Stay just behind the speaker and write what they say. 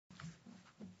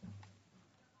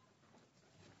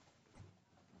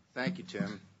Thank you,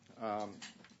 Tim.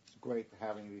 It's great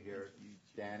having you here,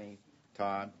 Danny,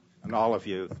 Todd, and all of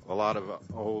you. A lot of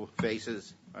old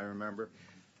faces, I remember.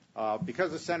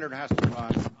 Because the senator has to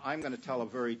run, I'm going to tell a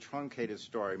very truncated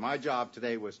story. My job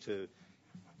today was to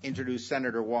introduce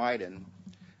Senator Wyden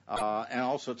and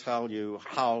also tell you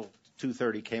how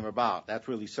 230 came about. That's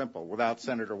really simple. Without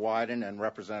Senator Wyden and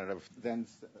Representative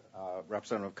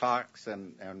Caucus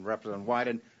and Representative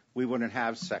Wyden, we wouldn't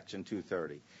have Section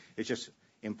 230. It's just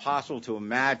impossible to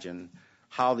imagine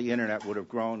how the Internet would have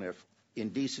grown if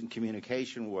indecent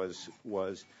communication was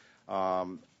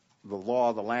the law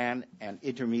of the land, and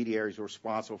intermediaries were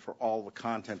responsible for all the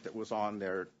content that was on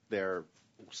their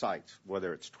sites,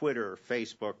 whether it's Twitter or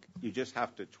Facebook. You just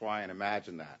have to try and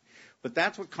imagine that. But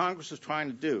that's what Congress is trying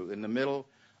to do in the middle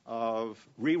of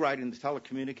rewriting the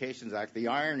Telecommunications Act. The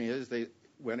irony is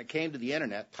when it came to the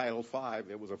Internet, Title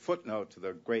V, it was a footnote to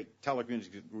the great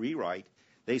telecommunications rewrite.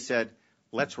 They said,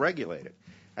 let's regulate it.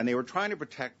 And they were trying to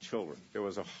protect children. There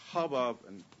was a hubbub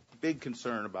and big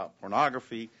concern about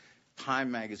pornography.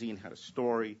 Time magazine had a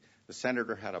story. The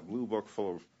senator had a blue book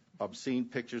full of obscene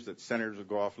pictures that senators would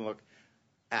go off and look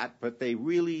at. But they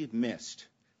really missed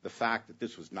the fact that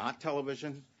this was not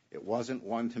television. It wasn't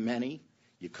one-to-many.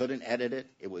 You couldn't edit it.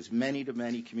 It was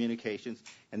many-to-many communications,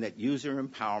 and that user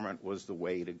empowerment was the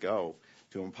way to go,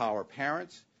 to empower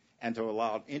parents and to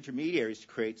allow intermediaries to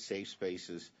create safe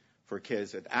spaces for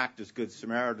kids that act as good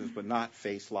Samaritans but not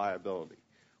face liability.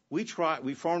 We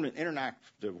formed an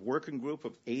interactive working group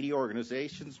of 80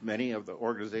 organizations, many of the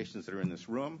organizations that are in this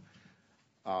room,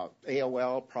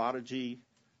 AOL, Prodigy,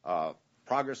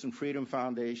 Progress and Freedom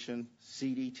Foundation,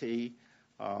 CDT,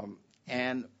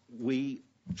 and we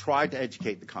tried to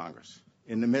educate the Congress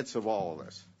in the midst of all of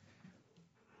this.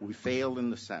 We failed in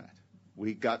the Senate.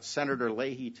 We got Senator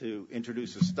Leahy to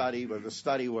introduce a study, but the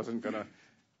study wasn't going to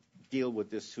deal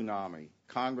with this tsunami.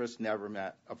 Congress never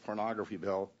met a pornography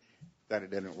bill that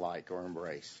it didn't like or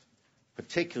embrace,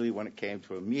 particularly when it came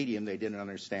to a medium they didn't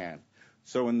understand.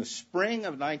 So in the spring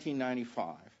of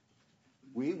 1995,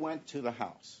 we went to the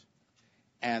House,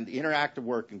 and the Interactive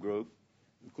Working Group,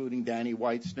 including Danny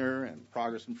Weitzner and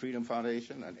Progress and Freedom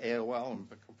Foundation and AOL and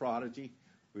Prodigy,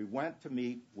 we went to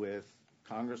meet with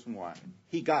Congressman Wyden.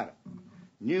 He got it.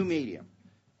 New medium.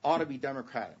 Ought to be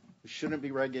democratic. It shouldn't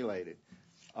be regulated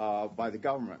by the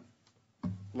government.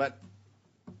 Let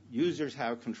users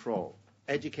have control.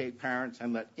 Educate parents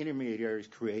and let intermediaries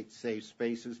create safe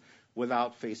spaces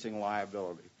without facing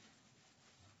liability.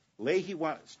 Leahy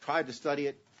tried to study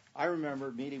it. I remember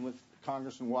meeting with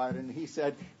Congressman Wyden. He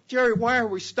said, Jerry, why are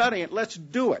we studying it? Let's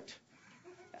do it.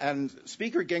 And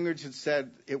Speaker Gingrich had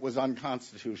said it was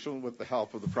unconstitutional with the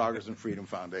help of the Progress and Freedom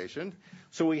Foundation.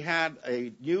 So we had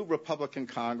a new Republican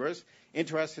Congress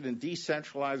interested in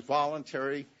decentralized,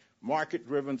 voluntary,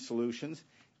 market-driven solutions.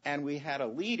 And we had a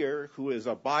leader who is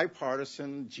a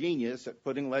bipartisan genius at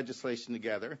putting legislation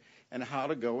together and how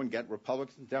to go and get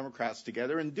Republicans and Democrats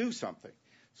together and do something.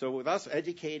 So with us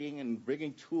educating and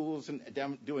bringing tools and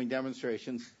doing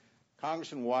demonstrations,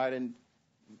 Congressman Wyden,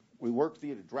 we worked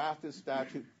to draft this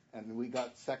statute, and we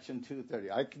got Section 230.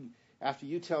 After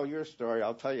you tell your story,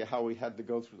 I'll tell you how we had to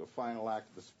go through the final act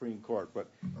of the Supreme Court. But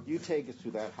you take us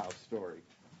through that House story.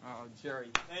 Oh, Jerry,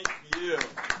 thank you.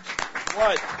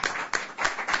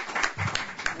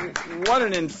 What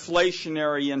an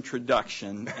inflationary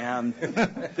introduction. And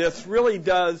this really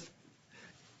does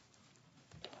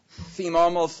seem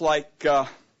almost like, kind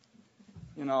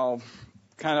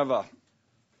of a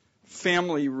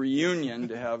family reunion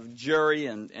to have Jerry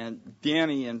and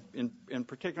Danny in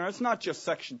particular. It's not just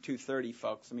Section 230,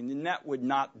 folks. I mean, the net would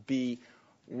not be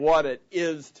what it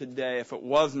is today if it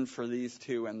wasn't for these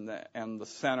two and the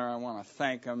center. I want to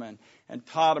thank them. And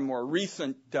Todd, a more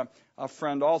recent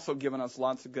friend, also given us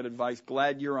lots of good advice.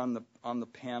 Glad you're on the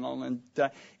panel. And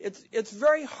it's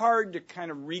very hard to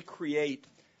kind of recreate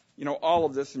all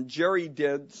of this, and Jerry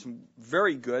did some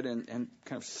very good and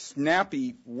kind of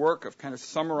snappy work of kind of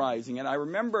summarizing it. I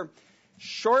remember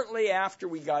shortly after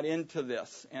we got into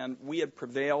this and we had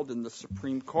prevailed in the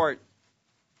Supreme Court,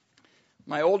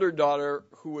 my older daughter,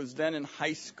 who was then in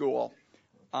high school,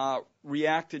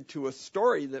 reacted to a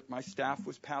story that my staff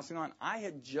was passing on. I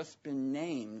had just been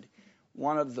named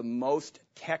one of the most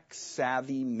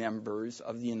tech-savvy members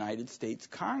of the United States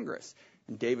Congress.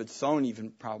 And David Sohn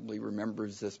even probably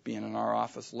remembers this being in our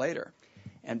office later.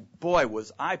 And boy,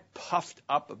 was I puffed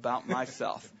up about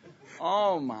myself.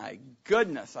 Oh, my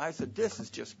goodness. I said, this is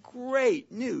just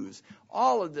great news.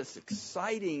 All of this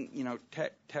exciting,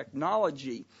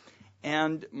 technology.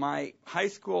 And my high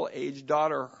school-age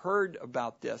daughter heard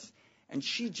about this. And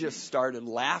she just started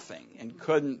laughing and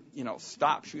couldn't,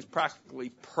 stop. She was practically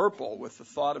purple with the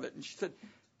thought of it. And she said,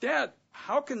 Dad,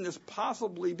 how can this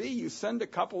possibly be? You send a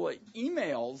couple of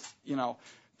emails,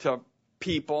 to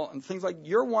people and things like,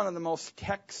 you're one of the most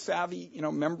tech-savvy,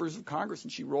 members of Congress.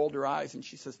 And she rolled her eyes and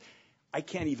she says, I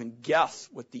can't even guess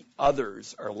what the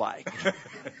others are like.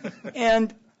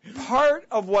 And part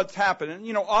of what's happened,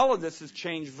 and, all of this has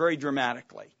changed very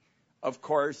dramatically, of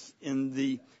course, in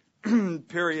the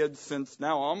period since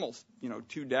now almost,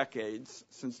 2 decades,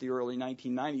 since the early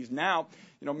 1990s. Now,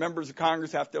 members of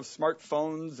Congress have to have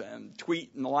smartphones and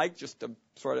tweet and the like just to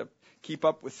sort of keep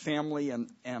up with family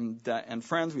and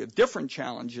friends. We have different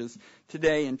challenges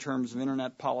today in terms of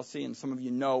Internet policy, and some of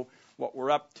you know what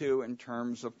we're up to in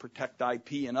terms of protect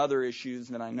IP and other issues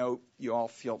that I know you all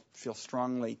feel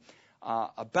strongly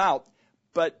about.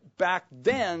 But back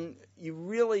then, you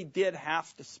really did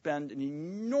have to spend an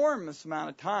enormous amount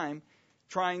of time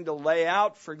trying to lay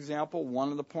out, for example,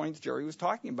 one of the points Jerry was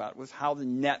talking about was how the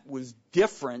net was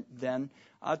different than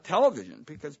television,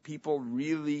 because people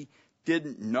really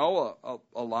didn't know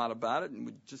a lot about it and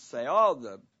would just say, oh,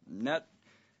 the net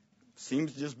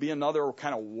seems to just be another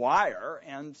kind of wire.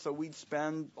 And so we'd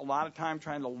spend a lot of time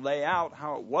trying to lay out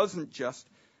how it wasn't just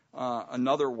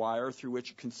another wire through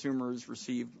which consumers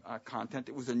receive content.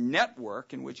 It was a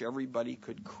network in which everybody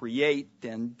could create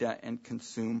and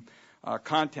consume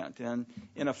content. And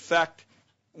in effect,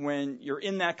 when you're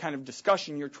in that kind of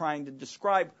discussion, you're trying to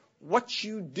describe what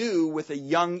you do with a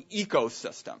young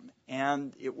ecosystem.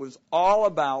 And it was all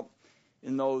about,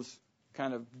 in those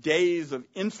kind of days of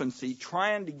infancy,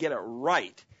 trying to get it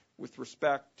right with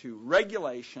respect to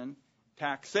regulation,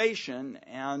 taxation,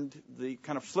 and the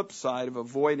kind of flip side of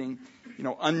avoiding,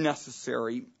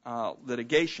 unnecessary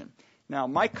litigation. Now,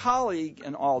 my colleague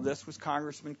in all this was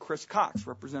Congressman Chris Cox,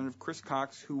 Representative Chris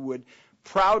Cox, who would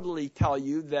proudly tell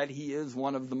you that he is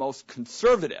one of the most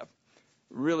conservative,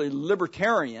 really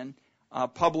libertarian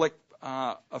public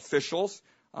officials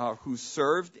who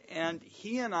served. And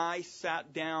he and I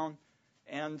sat down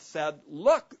and said,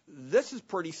 look, this is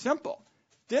pretty simple.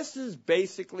 This is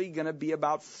basically going to be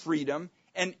about freedom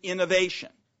and innovation.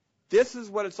 This is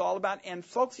what it's all about. And,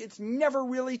 folks, it's never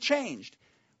really changed.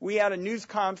 We had a news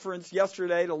conference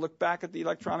yesterday to look back at the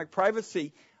electronic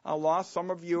privacy law.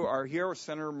 Some of you are here,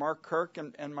 Senator Mark Kirk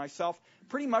and myself.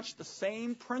 Pretty much the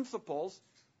same principles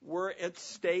were at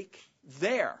stake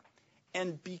there.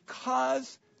 And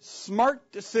because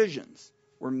smart decisions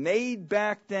were made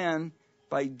back then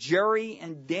by Jerry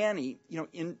and Danny,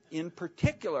 in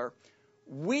particular,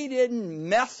 we didn't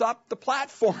mess up the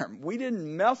platform. We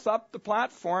didn't mess up the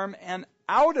platform, and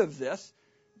out of this,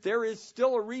 there is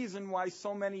still a reason why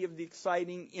so many of the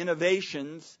exciting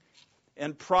innovations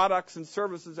and products and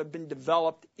services have been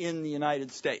developed in the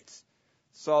United States.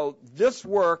 So this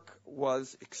work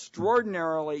was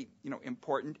extraordinarily,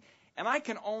 important, and I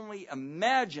can only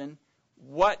imagine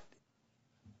what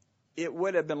it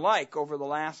would have been like over the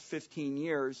last 15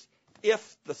 years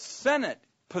if the Senate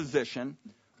position,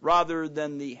 rather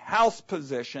than the House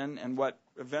position and what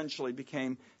eventually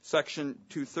became Section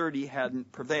 230,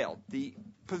 hadn't prevailed. The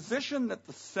position that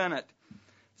the Senate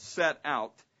set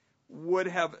out would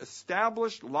have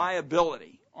established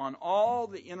liability on all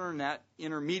the Internet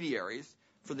intermediaries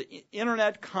for the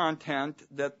Internet content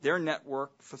that their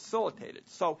network facilitated.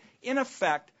 So, in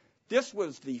effect, this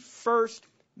was the first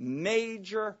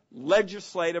major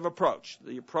legislative approach,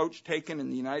 the approach taken in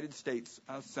the United States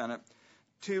Senate,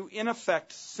 to, in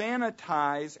effect,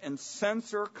 sanitize and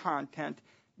censor content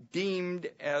deemed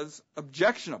as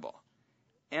objectionable.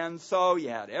 And so you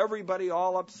had everybody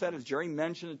all upset, as Jerry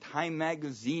mentioned, a Time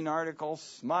magazine article,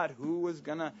 smut, who was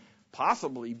going to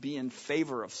possibly be in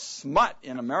favor of smut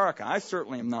in America. I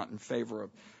certainly am not in favor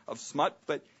of smut,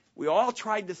 but we all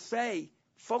tried to say,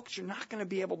 folks, you're not going to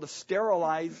be able to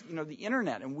sterilize, the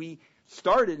Internet. And we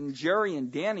started, and Jerry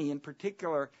and Danny in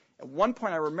particular, at one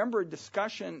point I remember a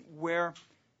discussion where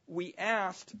we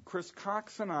asked Chris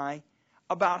Cox and I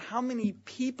about how many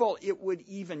people it would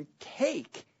even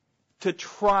take to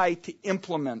try to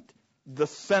implement the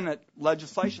Senate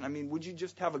legislation. I mean, would you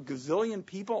just have a gazillion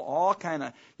people all kind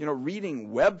of, reading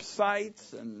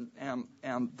websites and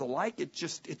the like? It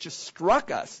just struck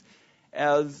us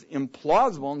as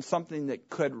implausible and something that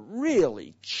could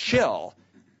really chill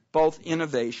both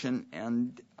innovation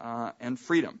and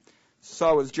freedom.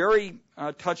 So as Jerry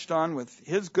touched on with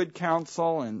his good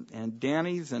counsel and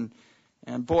Danny's,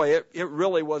 and boy, it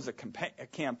really was a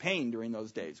campaign during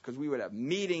those days, because we would have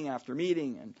meeting after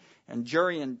meeting, and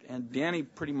Jerry and Danny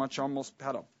pretty much almost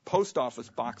had a post office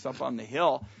box up on the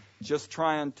Hill just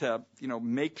trying to,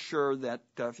 make sure that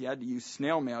if you had to use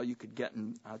snail mail, you could get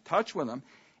in touch with them.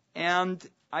 And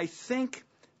I think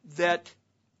that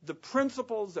the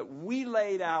principles that we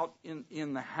laid out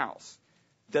in the House,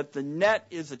 that the net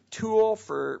is a tool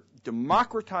for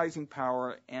democratizing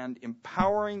power and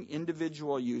empowering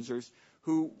individual users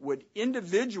who would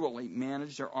individually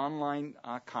manage their online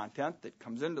content that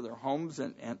comes into their homes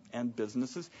and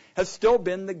businesses, has still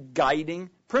been the guiding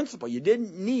principle. You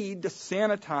didn't need to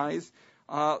sanitize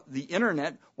the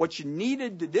Internet. What you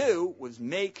needed to do was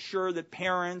make sure that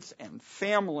parents and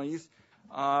families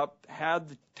had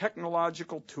the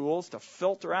technological tools to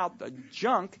filter out the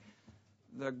junk,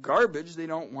 the garbage they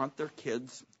don't want their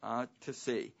kids to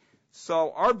see.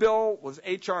 So our bill was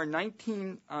H.R.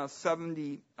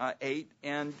 1978,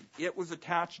 and it was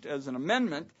attached as an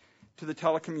amendment to the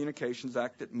Telecommunications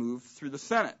Act that moved through the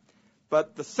Senate.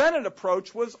 But the Senate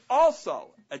approach was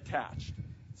also attached.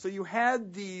 So you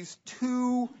had these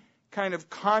two kind of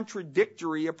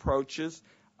contradictory approaches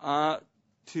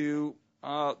to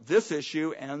this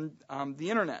issue and the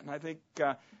Internet. And I think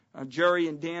Jerry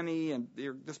and Danny and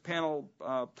this panel,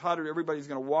 Todd, everybody's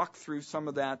going to walk through some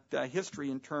of that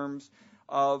history in terms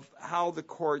of how the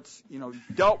courts,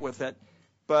 dealt with it.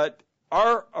 But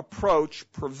our approach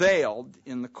prevailed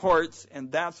in the courts,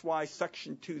 and that's why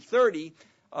Section 230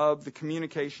 of the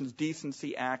Communications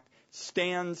Decency Act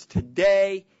stands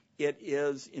today. It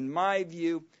is, in my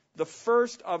view, the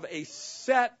first of a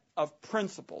set of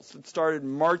principles that started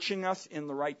marching us in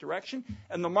the right direction,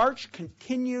 and the march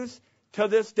continues to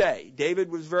this day.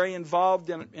 David was very involved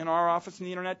in our office in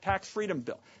the Internet Tax Freedom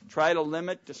Bill, try to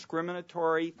limit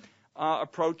discriminatory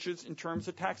approaches in terms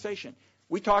of taxation.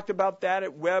 We talked about that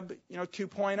at Web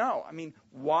 2.0. I mean,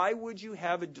 why would you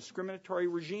have a discriminatory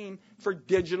regime for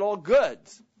digital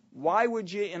goods? Why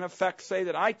would you, in effect, say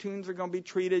that iTunes are going to be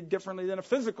treated differently than a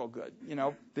physical good?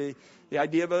 The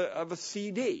idea of a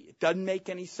CD. It doesn't make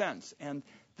any sense. And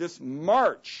this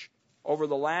march over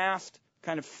the last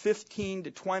kind of 15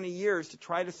 to 20 years to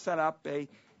try to set up a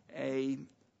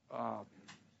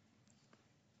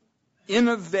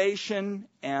innovation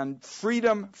and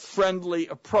freedom-friendly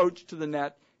approach to the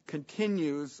net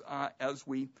continues as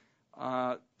we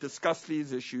discuss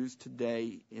these issues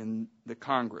today in the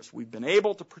Congress. We've been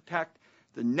able to protect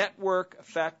the network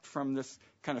effect from this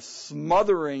kind of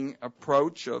smothering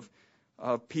approach of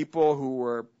people who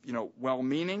were,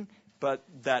 well-meaning, but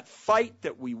that fight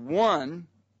that we won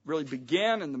really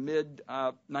began in the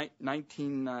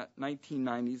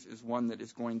mid-1990s is one that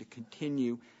is going to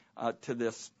continue to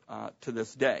this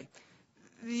day.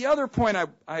 The other point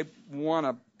I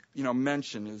want to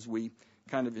mention is we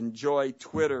kind of enjoy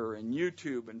Twitter and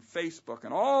YouTube and Facebook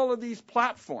and all of these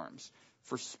platforms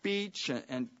for speech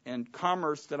and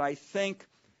commerce that I think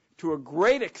to a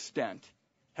great extent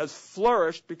has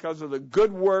flourished because of the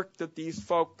good work that these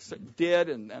folks did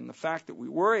and the fact that we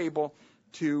were able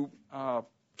to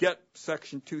get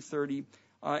Section 230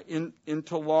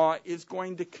 into law is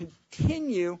going to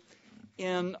continue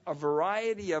in a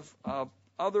variety of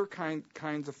other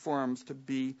kinds of forums to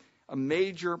be a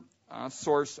major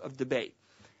source of debate.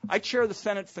 I chair the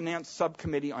Senate Finance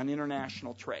Subcommittee on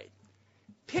International Trade.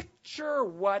 Picture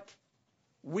what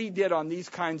we did on these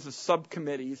kinds of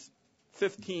subcommittees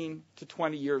 15 to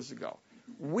 20 years ago.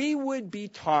 We would be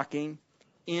talking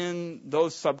in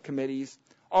those subcommittees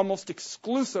almost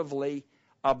exclusively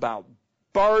about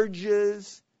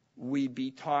barges. We'd be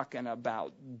talking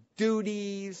about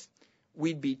duties.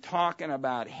 We'd be talking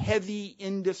about heavy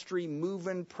industry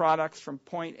moving products from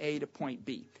point A to point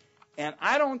B. And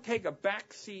I don't take a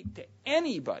backseat to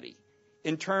anybody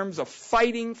in terms of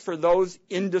fighting for those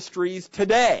industries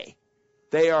today.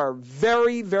 They are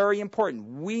very, very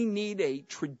important. We need a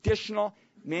traditional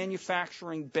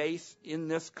manufacturing base in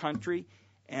this country,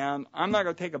 and I'm not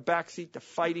going to take a backseat to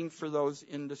fighting for those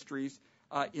industries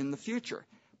in the future.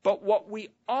 But what we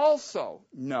also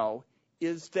know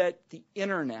is that the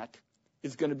Internet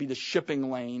is going to be the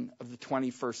shipping lane of the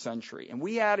 21st century. And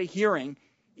we had a hearing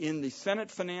in the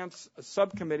Senate Finance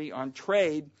Subcommittee on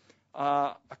Trade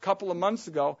a couple of months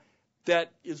ago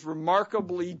that is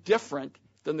remarkably different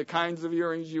than the kinds of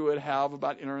hearings you would have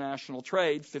about international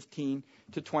trade 15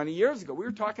 to 20 years ago. We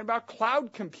were talking about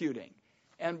cloud computing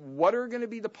and what are going to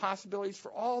be the possibilities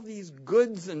for all these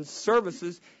goods and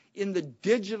services in the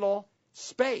digital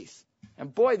space.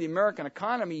 And boy, the American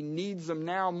economy needs them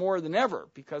now more than ever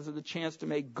because of the chance to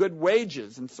make good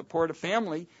wages and support a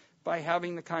family by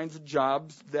having the kinds of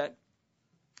jobs that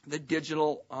the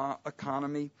digital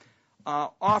economy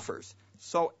offers.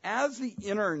 So as the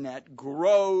Internet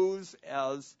grows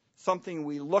as something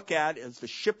we look at as the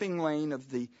shipping lane of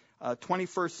the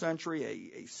 21st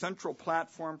century, a central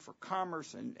platform for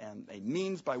commerce and a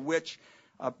means by which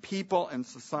people and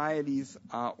societies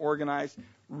organize.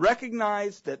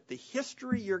 Recognize that the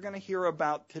history you're going to hear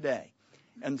about today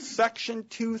and Section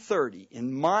 230,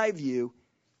 in my view,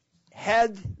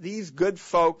 had these good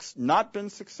folks not been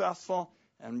successful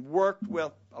and worked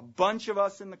with a bunch of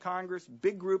us in the Congress,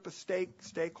 big group of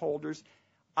stakeholders,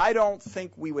 I don't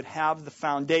think we would have the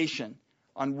foundation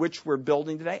on which we're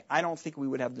building today. I don't think we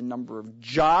would have the number of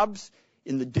jobs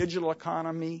in the digital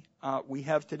economy we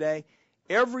have today.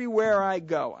 Everywhere I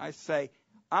go, I say,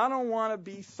 I don't want to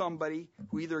be somebody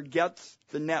who either gets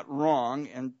the net wrong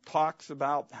and talks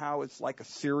about how it's like a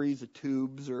series of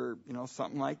tubes or,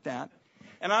 something like that.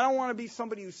 And I don't want to be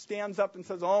somebody who stands up and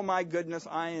says, oh, my goodness,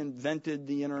 I invented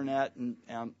the Internet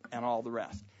and all the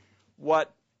rest.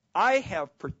 What I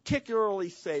have particularly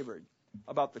savored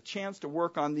about the chance to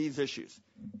work on these issues,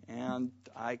 and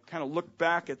I kind of look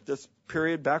back at this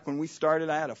period back when we started.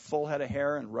 I had a full head of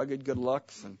hair and rugged good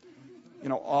looks and,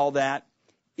 all that,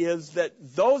 is that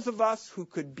those of us who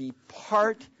could be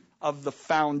part of the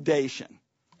foundation,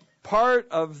 part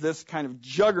of this kind of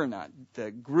juggernaut,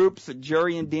 the groups that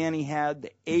Jerry and Danny had,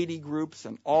 the 80 groups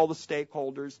and all the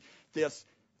stakeholders, this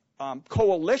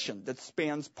coalition that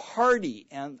spans party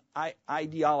and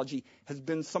ideology has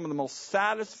been some of the most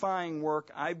satisfying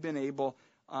work I've been able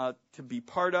to be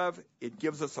part of. It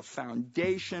gives us a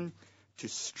foundation to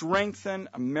strengthen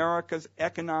America's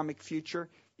economic future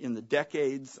in the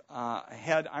decades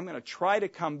ahead. I'm going to try to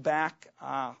come back.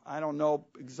 I don't know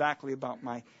exactly about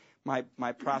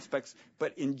my prospects,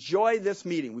 but enjoy this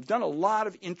meeting. We've done a lot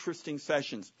of interesting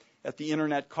sessions at the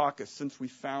Internet Caucus since we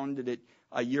founded it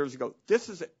years ago. This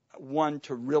is one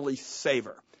to really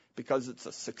savor because it's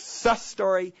a success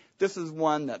story. This is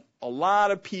one that a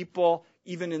lot of people,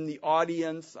 even in the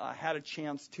audience, had a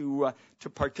chance to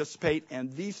participate.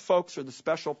 And these folks are the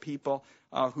special people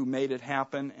who made it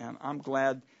happen. And I'm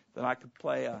glad that I could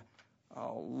play a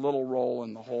little role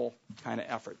in the whole kind of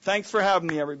effort. Thanks for having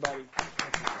me, everybody.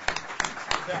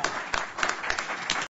 Yeah.